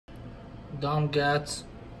Domgats,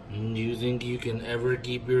 do you think you can ever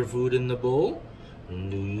keep your food in the bowl?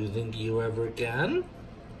 Do you think you ever can?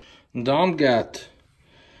 Domgat,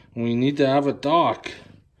 we need to have a talk.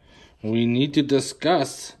 We need to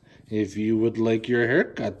discuss if you would like your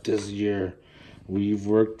haircut this year. We've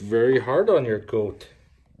worked very hard on your coat.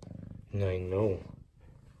 I know.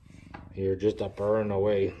 You're just a purring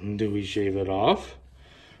away. Do we shave it off?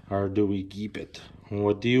 Or do we keep it?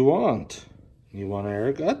 What do you want? You want a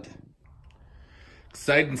haircut?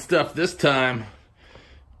 Exciting stuff this time.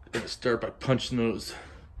 Gonna start by punching those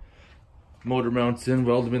motor mounts in,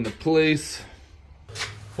 weld them into place.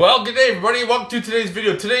 Well, good day everybody, welcome to today's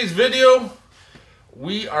video. Today's video,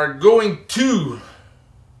 we are going to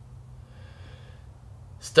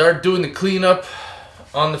start doing the cleanup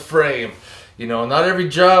on the frame. You know, not every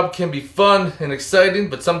job can be fun and exciting,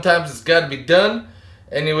 but sometimes it's got to be done.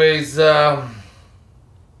 Anyways, let's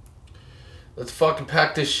fucking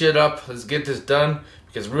pack this shit up. Let's get this done,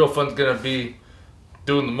 because real fun's gonna be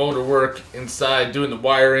doing the motor work inside, doing the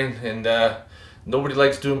wiring, and nobody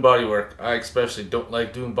likes doing body work. I especially don't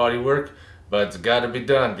like doing body work, but it's got to be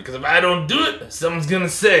done, because if I don't do it, someone's gonna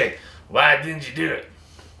say, why didn't you do it?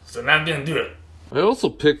 So now I'm gonna do it. I also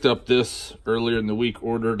picked up this earlier in the week,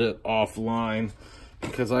 ordered it offline,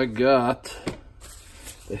 because I got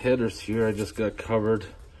the headers here. I just got covered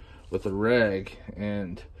with a rag,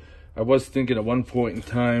 and I was thinking at one point in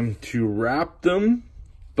time to wrap them,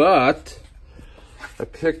 but I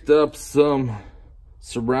picked up some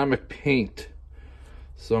ceramic paint.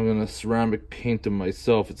 So I'm gonna ceramic paint them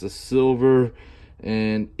myself. It's a silver,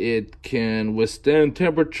 and it can withstand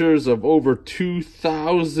temperatures of over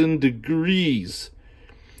 2,000 degrees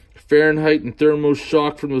Fahrenheit and thermal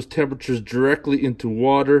shock from those temperatures directly into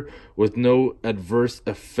water with no adverse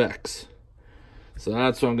effects. So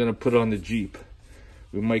that's what I'm gonna put on the Jeep.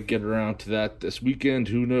 We might get around to that this weekend,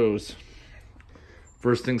 who knows.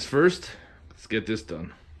 First things first, let's get this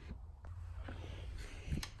done.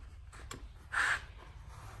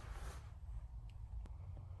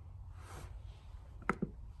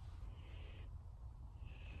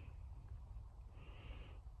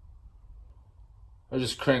 I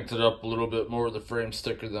just cranked it up a little bit more with the frame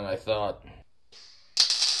sticker than I thought.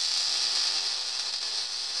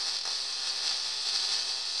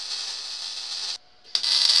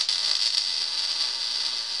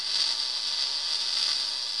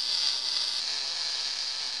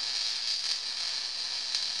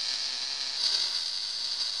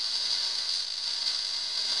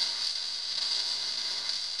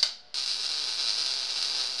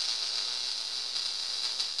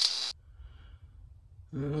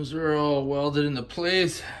 Those are all welded into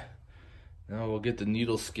place. Now we'll get the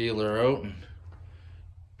needle scaler out and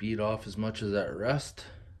beat off as much of that rust.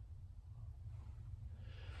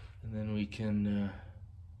 And then we can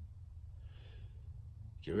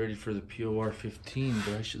get ready for the POR 15,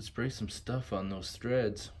 but I should spray some stuff on those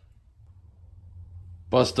threads.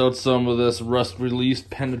 Bust out some of this rust release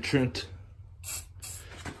penetrant.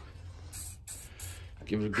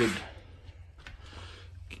 Give it a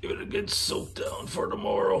good soak down for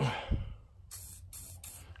tomorrow.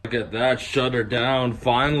 Look at that, shut her down.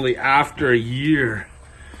 Finally, after a year,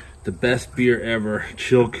 the best beer ever,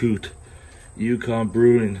 Chilkoot, Yukon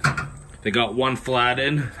Brewing. They got one flat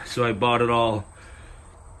in, so I bought it all.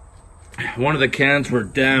 One of the cans were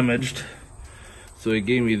damaged, so he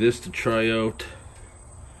gave me this to try out.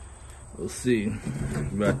 We'll see,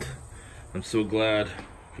 but I'm so glad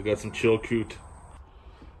we got some Chilkoot.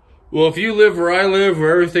 Well, if you live where I live,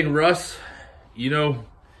 where everything rusts, you know,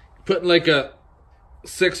 putting like a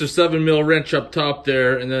 6 or 7 mil wrench up top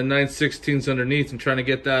there and then 9/16 underneath and trying to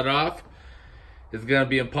get that off is gonna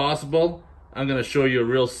be impossible. I'm gonna show you a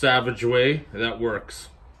real savage way that works.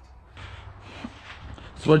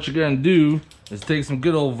 So what you're gonna do is take some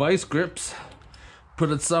good old vice grips,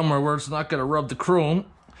 put it somewhere where it's not gonna rub the chrome.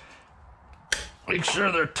 Make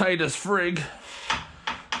sure they're tight as frig.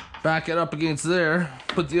 Back it up against there,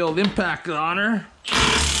 put the old impact on her.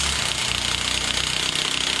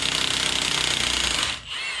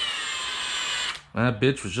 That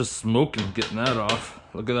bitch was just smoking getting that off.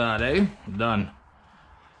 Look at that, eh? Done.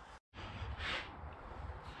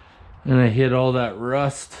 And I hit all that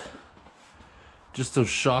rust. Just those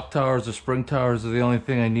shock towers or spring towers are the only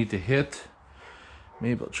thing I need to hit.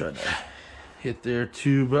 Maybe I'll try to hit there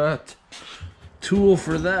too, but tool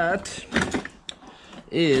for that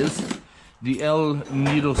is the L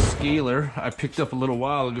needle scaler I picked up a little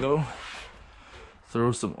while ago.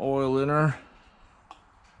 Throw some oil in her.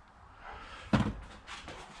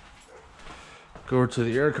 Go to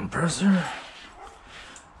the air compressor.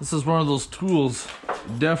 This is one of those tools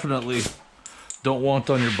definitely don't want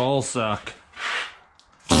on your ball sack.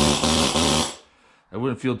 That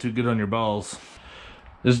wouldn't feel too good on your balls.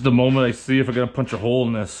 This is the moment I see if I gotta punch a hole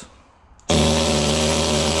in this.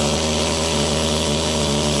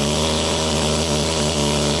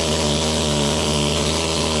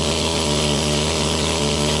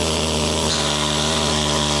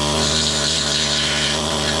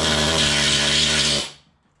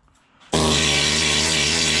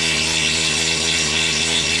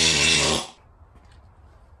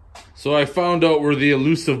 So I found out where the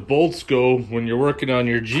elusive bolts go when you're working on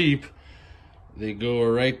your Jeep. They go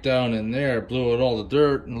right down in there, blow out all the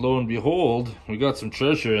dirt, and lo and behold, we got some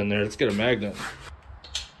treasure in there. Let's get a magnet.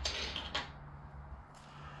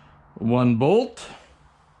 One bolt.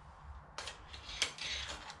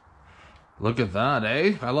 Look at that,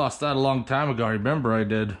 eh? I lost that a long time ago. I remember I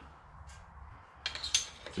did.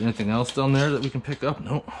 Is there anything else down there that we can pick up?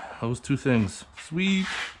 No, those two things. Sweet.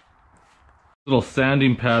 Little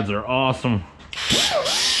sanding pads are awesome.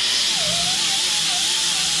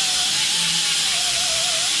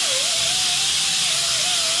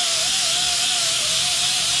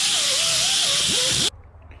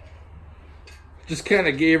 Just kind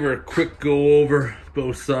of gave her a quick go over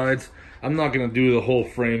both sides. I'm not going to do the whole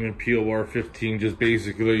frame in POR 15, just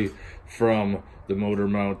basically from the motor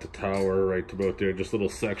mount, the tower, right to about there, just little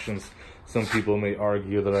sections. Some people may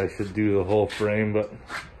argue that I should do the whole frame, but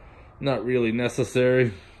not really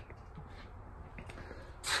necessary.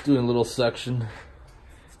 Just doing a little section,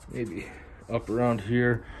 maybe up around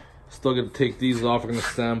here. Still gonna take these off. I'm gonna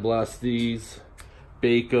sandblast these,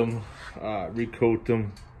 bake them, recoat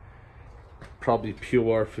them. Probably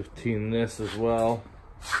POR 15 this as well.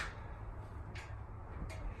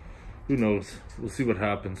 Who knows? We'll see what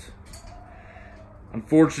happens.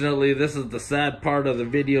 Unfortunately, this is the sad part of the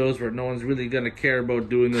videos where no one's really going to care about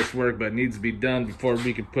doing this work, but it needs to be done before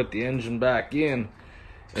we can put the engine back in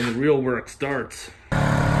and the real work starts.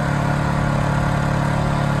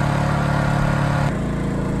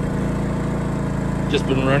 Just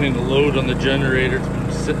been running the load on the generator. It's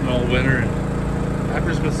been sitting all winter, and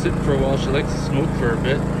after it's been sitting for a while, she likes to smoke for a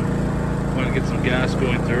bit. Want to get some gas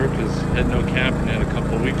going through because heading out camping in a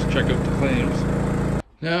couple of weeks to check out the claims.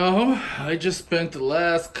 Now, I just spent the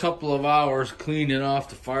last couple of hours cleaning off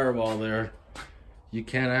the firewall there. You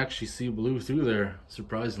can't actually see blue through there,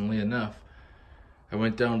 surprisingly enough. I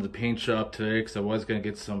went down to the paint shop today because I was going to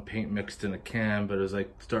get some paint mixed in a can, but it was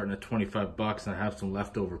like starting at 25 bucks and I have some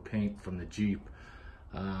leftover paint from the Jeep.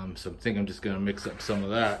 So I think I'm just going to mix up some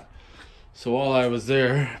of that. So while I was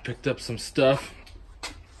there, I picked up some stuff.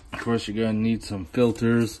 Of course, you're going to need some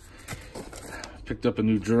filters. Picked up a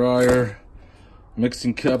new dryer.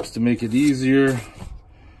 Mixing cups to make it easier.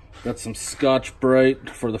 Got some Scotch-Brite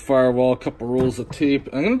for the firewall, a couple rolls of tape.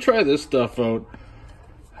 I'm going to try this stuff out.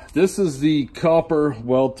 This is the copper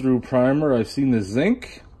weld-through primer. I've seen the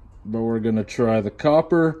zinc, but we're going to try the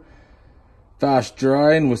copper. Fast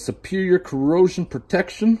drying with superior corrosion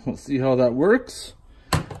protection. We'll see how that works.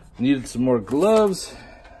 Needed some more gloves.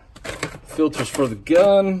 Filters for the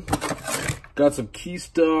gun. Got some key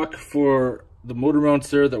stock for the motor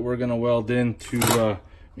mounts there that we're going to weld in to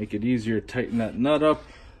make it easier to tighten that nut up.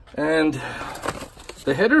 And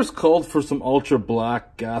the headers called for some ultra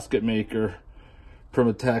black gasket maker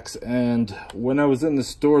Primitex, and when I was in the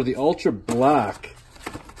store, the ultra black,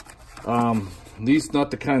 these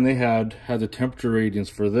not the kind they had the temperature ratings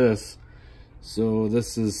for this. So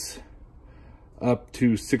this is up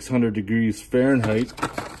to 600 degrees Fahrenheit,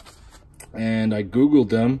 and I googled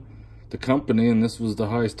them, the company, and this was the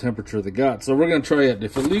highest temperature they got. So we're gonna try it.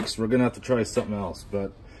 If it leaks, we're gonna have to try something else,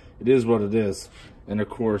 but it is what it is. And of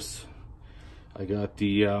course, I got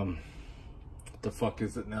the what the fuck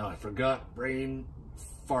is it now? I forgot. Brain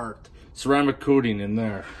fart. Ceramic coating in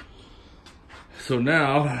there. So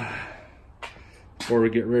now, before we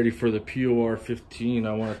get ready for the POR 15,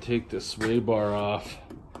 I want to take this sway bar off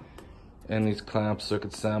and these clamps so I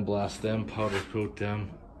could sandblast them, powder coat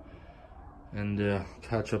them, and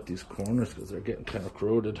patch up these corners because they're getting kind of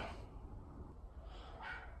corroded.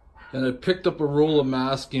 And I picked up a roll of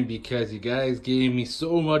masking because you guys gave me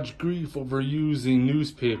so much grief over using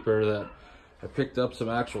newspaper that I picked up some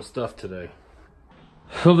actual stuff today.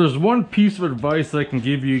 So there's one piece of advice I can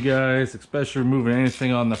give you guys, especially removing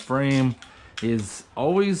anything on the frame, is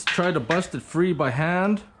always try to bust it free by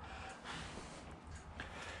hand.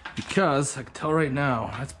 Because I can tell right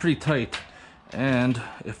now, that's pretty tight. And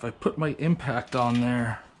if I put my impact on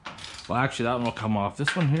there, well actually that one will come off.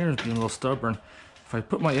 This one here is being a little stubborn. If I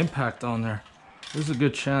put my impact on there, there's a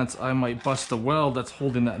good chance I might bust the weld that's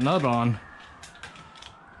holding that nut on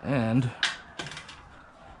and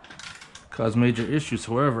cause major issues.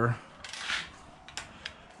 However,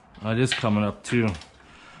 It is coming up too.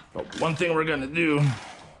 But one thing we're gonna do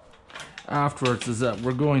afterwards is that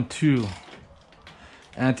we're going to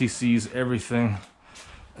anti-seize everything.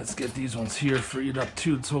 Let's get these ones here freed up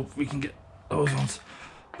too. Let's hope we can get those ones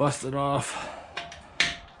busted off.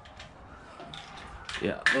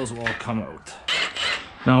 Yeah, those will all come out.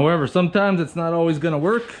 Now, however, sometimes it's not always gonna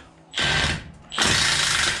work.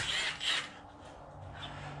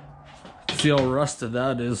 See how rusted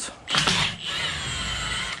that is.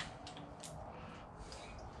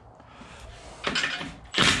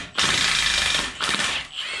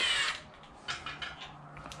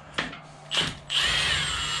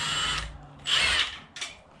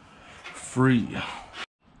 Free.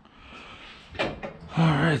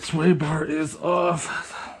 Alright, sway bar is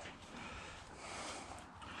off.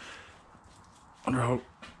 Wonder how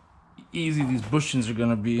easy these bushings are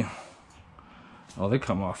gonna be. Oh, they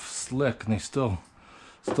come off slick, and they still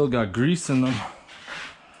got grease in them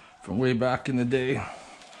from way back in the day.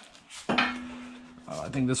 I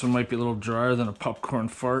think this one might be a little drier than a popcorn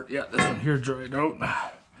fart. Yeah, this one here dried out,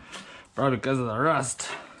 probably because of the rust.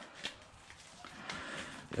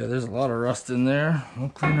 Yeah, there's a lot of rust in there. We'll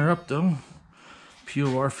clean her up though.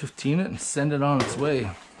 POR 15 it and send it on its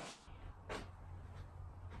way.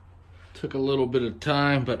 Took a little bit of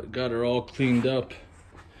time, but got her all cleaned up.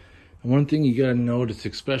 And one thing you gotta notice,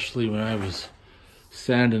 especially when I was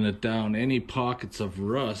sanding it down, any pockets of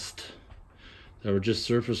rust that were just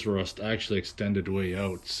surface rust actually extended way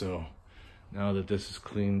out. So now that this is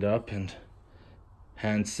cleaned up and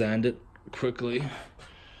hand sand it quickly,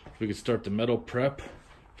 we can start the metal prep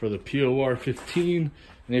for the POR 15.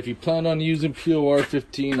 And if you plan on using POR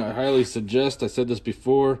 15, I highly suggest, I said this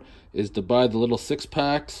before, is to buy the little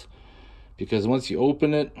 6-packs, because once you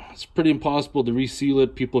open it, it's pretty impossible to reseal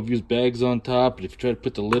it. People have used bags on top, but if you try to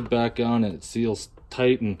put the lid back on, it seals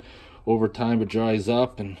tight, and over time it dries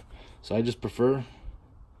up. And so I just prefer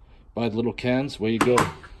buy the little cans. Way you go.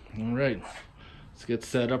 All right, let's get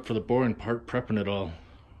set up for the boring part, prepping it all.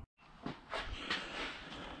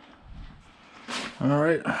 All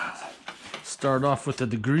right, start off with the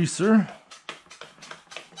degreaser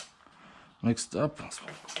mixed up.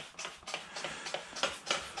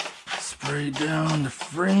 Spray down the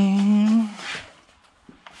frame.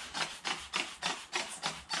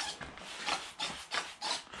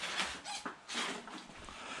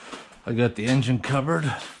 I got the engine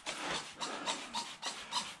covered,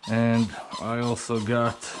 and I also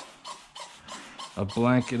got a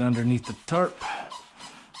blanket underneath the tarp,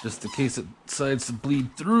 just in case it decides to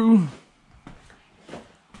bleed through.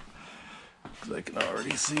 Because I can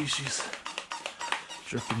already see she's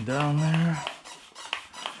dripping down there.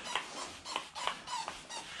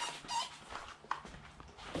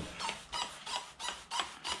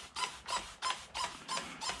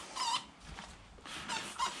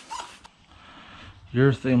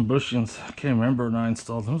 Urethane bushings, I can't remember when I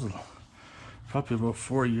installed them. It was probably about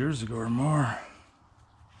 4 years ago or more.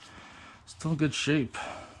 Still in good shape.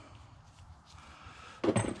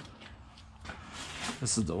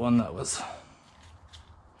 This is the one that was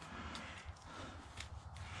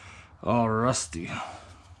all rusty.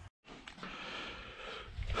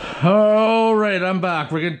 All right, I'm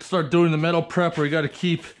back. We're gonna start doing the metal prep. We got to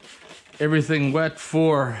keep everything wet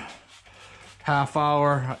for half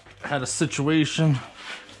hour. Had a situation,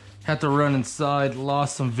 had to run inside,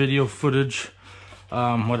 lost some video footage.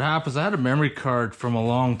 What happens, I had a memory card from a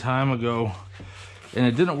long time ago, and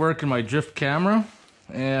it didn't work in my drift camera,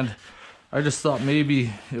 and I just thought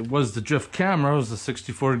maybe it was the drift camera. It was a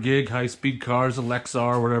 64 gig high-speed cars, a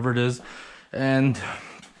Lexar, whatever it is, and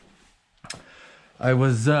I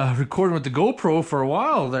was recording with the GoPro for a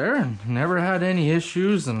while there, and never had any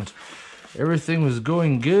issues, and everything was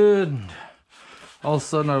going good. All of a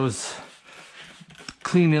sudden I was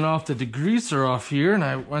cleaning off the degreaser off here, and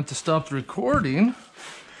I went to stop the recording,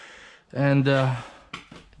 and that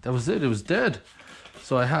was it. It was dead.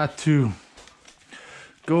 So I had to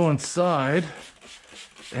go inside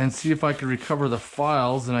and see if I could recover the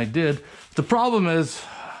files, and I did. The problem is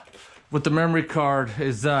with the memory card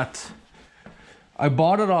is that I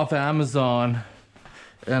bought it off Amazon,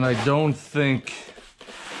 and I don't think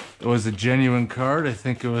it was a genuine card. I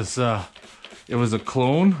think it was a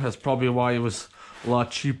clone. That's probably why it was a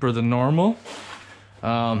lot cheaper than normal.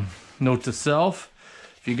 Note to self,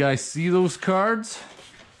 if you guys see those cards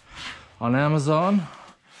on Amazon,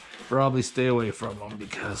 probably stay away from them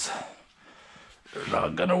because they're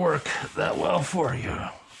not gonna work that well for you.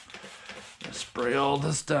 Let's spray all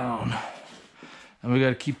this down. And we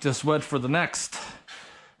gotta keep this wet for the next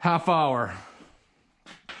half hour.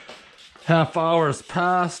 Half hour's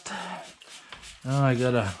passed. Now I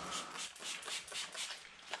gotta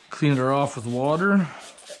clean her off with water.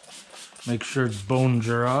 Make sure it's bone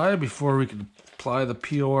dry before we can apply the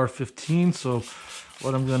POR 15. So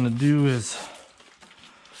what I'm gonna do is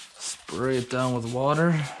spray it down with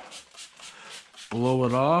water, blow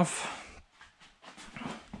it off,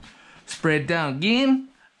 spray it down again,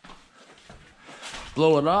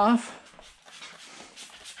 blow it off,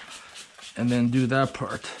 and then do that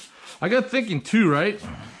part. I got thinking too, right?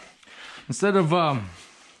 Instead of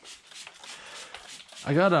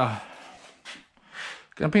I gotta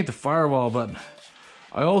paint the firewall, but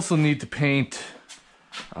I also need to paint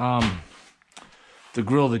the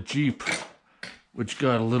grill of the Jeep, which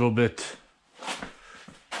got a little bit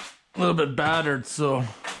battered. So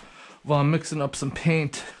while I'm mixing up some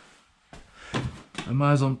paint, I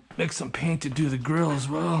might as well mix some paint to do the grill as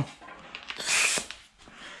well.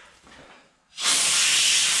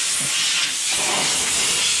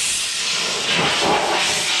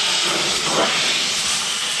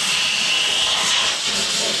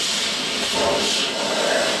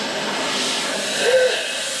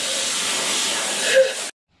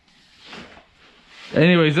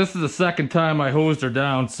 Anyways, this is the second time I hosed her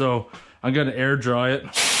down, so I'm gonna air dry it.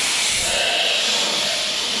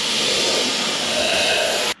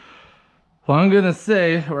 Well, I'm gonna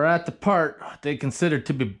say we're at the part they consider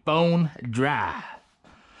to be bone dry.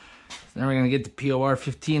 So now we're gonna get the POR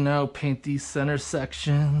 15 out, paint these center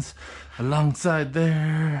sections alongside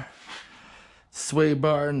there, sway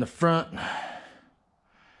bar in the front,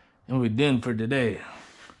 and we're done for today.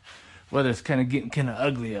 Weather's kind of getting kind of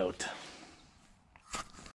ugly out.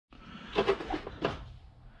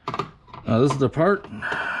 Now this is the part.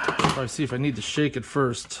 Probably see if I need to shake it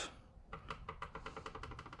first.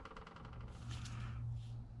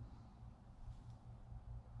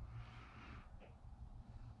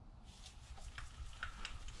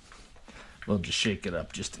 We'll just shake it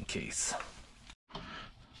up just in case.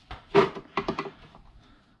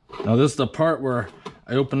 Now this is the part where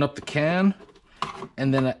I open up the can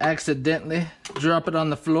and then I accidentally drop it on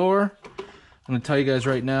the floor. I'm gonna tell you guys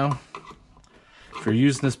right now, if you're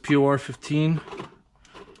using this POR 15,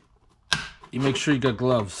 you make sure you got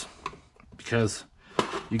gloves, because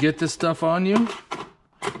you get this stuff on you,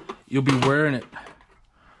 you'll be wearing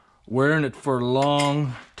it for a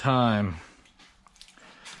long time.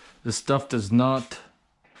 This stuff does not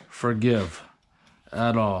forgive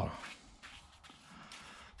at all.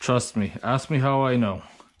 Trust me, ask me how I know,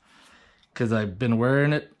 because I've been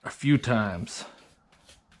wearing it a few times.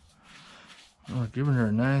 Oh, giving her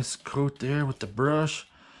a nice coat there with the brush.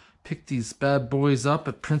 Pick these bad boys up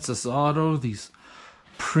at Princess Auto, these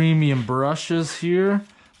premium brushes here.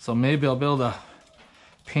 So maybe I'll be able to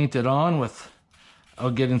paint it on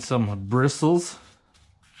without getting some bristles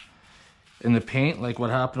in the paint, like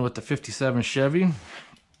what happened with the 57 Chevy.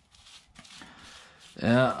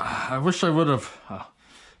 Yeah, I wish I would have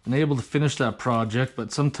been able to finish that project,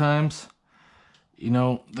 but sometimes, you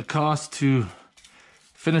know, the cost to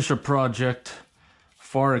finish a project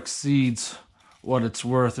far exceeds what it's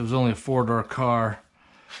worth. It was only a 4-door car.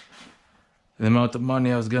 The amount of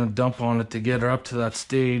money I was gonna dump on it to get her up to that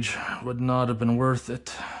stage would not have been worth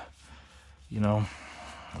it. You know,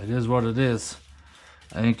 it is what it is.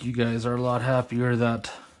 I think you guys are a lot happier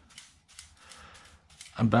that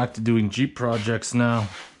I'm back to doing Jeep projects now.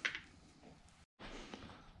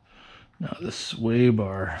 Now this sway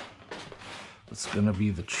bar, that's gonna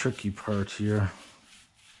be the tricky part here.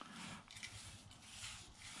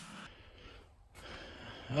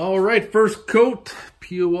 All right, first coat,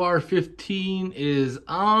 POR 15 is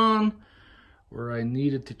on where I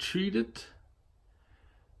needed to treat it.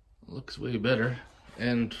 Looks way better.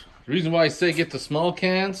 And the reason why I say get the small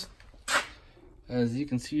cans, as you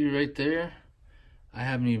can see right there, I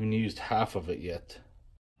haven't even used half of it yet.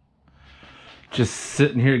 Just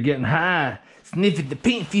sitting here getting high, sniffing the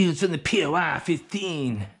paint fumes from the POR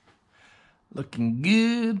 15. Looking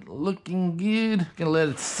good, looking good. Gonna let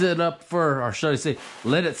it sit up for, or should I say,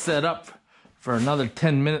 let it set up for another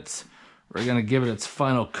 10 minutes. We're gonna give it its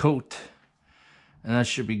final coat, and that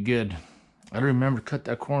should be good. I don't remember to cut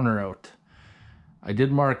that corner out. I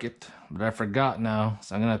did mark it, but I forgot now,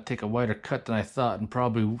 so I'm gonna take a wider cut than I thought and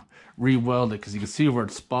probably re-weld it, because you can see where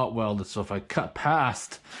it's spot welded. So if I cut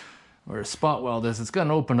past where a spot weld is, it's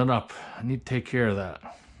gonna open it up. I need to take care of that.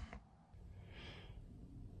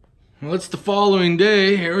 Well, it's the following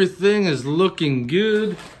day. Everything is looking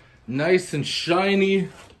good, nice and shiny.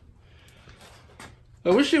 I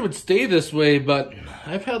wish it would stay this way, but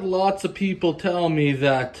I've had lots of people tell me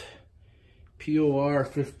that POR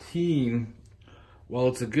 15, while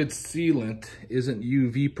it's a good sealant, isn't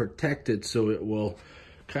UV protected, so it will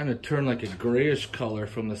kind of turn like a grayish color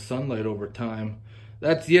from the sunlight over time.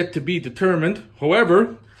 That's yet to be determined.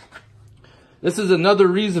 However, this is another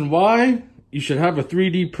reason why you should have a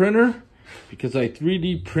 3D printer, because I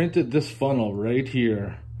 3D printed this funnel right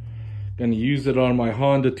here. Gonna use it on my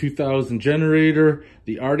Honda 2000 generator,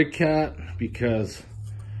 the Arctic Cat, because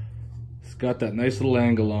it's got that nice little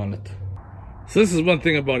angle on it. So this is one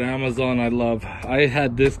thing about Amazon I love. I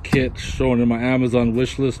had this kit shown in my Amazon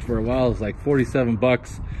wish list for a while. It's like 47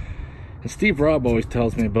 bucks. And Steve Robb always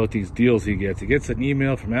tells me about these deals he gets. He gets an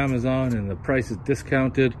email from Amazon and the price is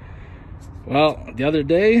discounted. Well, the other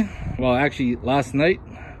day, well actually last night,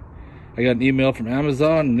 I got an email from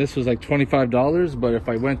Amazon and this was like $25. But if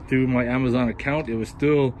I went through my Amazon account, it was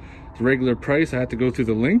still the regular price. I had to go through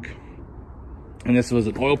the link. And this was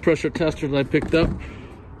an oil pressure tester that I picked up.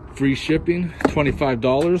 Free shipping,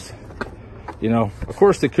 $25. You know, of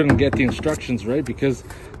course they couldn't get the instructions right because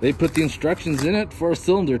they put the instructions in it for a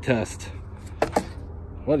cylinder test.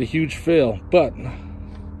 What a huge fail. But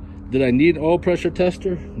did I need an oil pressure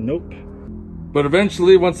tester? Nope. But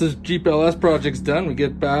eventually, once this Jeep LS project's done, we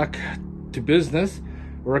get back to business.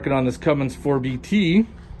 Working on this Cummins 4BT.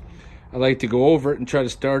 I like to go over it and try to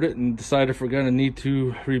start it and decide if we're going to need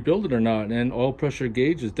to rebuild it or not. And oil pressure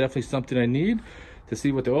gauge is definitely something I need to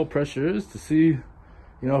see what the oil pressure is, to see, you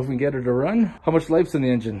know, if we can get it to run, how much life's in the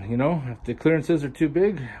engine. You know, if the clearances are too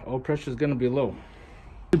big, oil pressure is going to be low.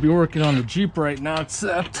 I'll be working on the Jeep right now,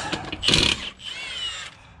 except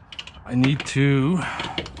I need to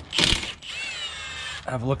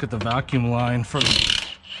have a look at the vacuum line for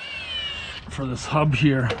this hub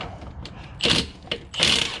here.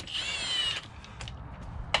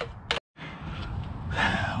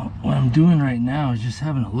 What I'm doing right now is just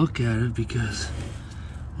having a look at it, because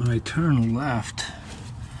when I turn left,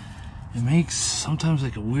 it makes sometimes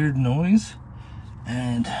like a weird noise,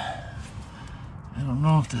 and I don't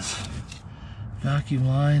know if this vacuum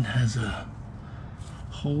line has a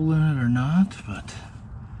hole in it or not, but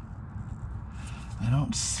I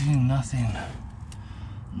don't see nothing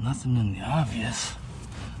in the obvious,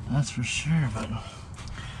 that's for sure. But for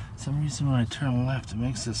some reason when I turn left, it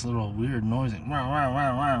makes this little weird noise like wow, wow,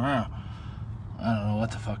 wow, wow, wow. I don't know what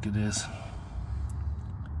the fuck it is.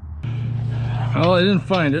 Well, I didn't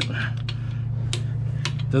find it.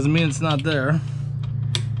 Doesn't mean it's not there.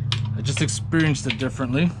 I just experienced it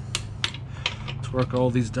differently. Let's work all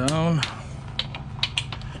these down.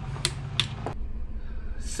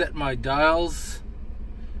 Set my dials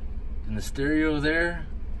in the stereo there.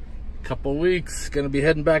 Couple weeks, gonna be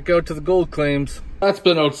heading back out to the gold claims. That's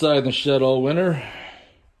been outside in the shed all winter.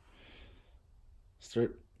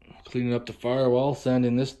 Start cleaning up the firewall,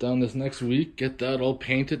 sanding this down this next week, get that all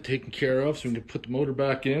painted, taken care of, so we can put the motor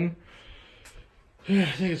back in. I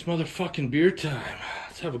think it's motherfucking beer time.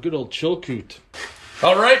 Let's have a good old chill coot.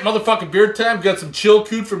 All right, motherfucking beer time. Got some chill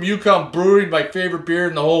coot from Yukon Brewery, my favorite beer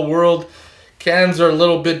in the whole world. Cans are a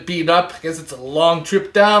little bit beat up. I guess it's a long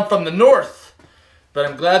trip down from the north. But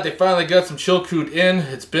I'm glad they finally got some chill coot in.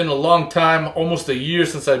 It's been a long time, almost a year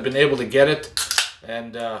since I've been able to get it.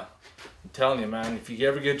 And I'm telling you, man, if you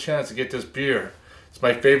ever get a chance to get this beer, it's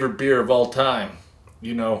my favorite beer of all time.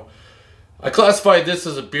 You know, I classify this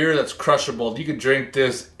as a beer that's crushable. You could drink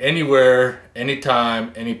this anywhere,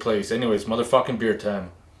 anytime, any place. Anyways, motherfucking beer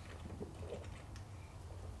time.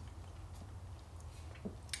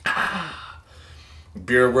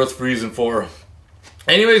 Beer worth freezing for.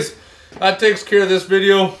 Anyways, that takes care of this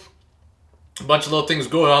video. A bunch of little things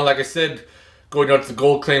going on. Like I said, going out to the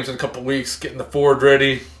gold claims in a couple weeks, getting the Ford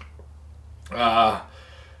ready.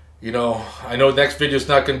 You know, I know the next video is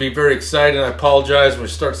not going to be very exciting. I apologize. When we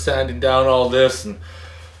start sanding down all this and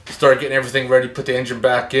start getting everything ready, put the engine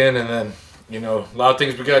back in, and then, you know, a lot of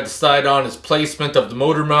things we got to decide on is placement of the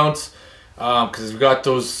motor mounts, because we got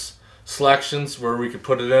those selections where we could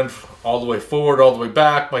put it in all the way forward, all the way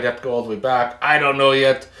back. Might have to go all the way back. I don't know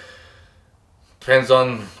yet. Depends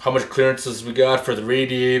on how much clearances we got for the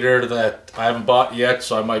radiator that I haven't bought yet,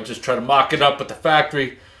 so I might just try to mock it up at the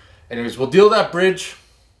factory. Anyways, we'll deal that bridge.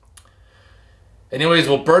 Anyways,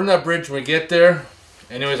 we'll burn that bridge when we get there.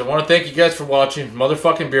 Anyways, I want to thank you guys for watching.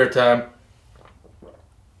 Motherfucking beer time.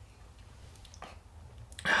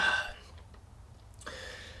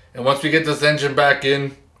 And once we get this engine back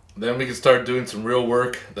in, then we can start doing some real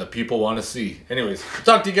work that people want to see. Anyways,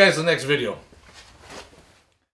 talk to you guys in the next video.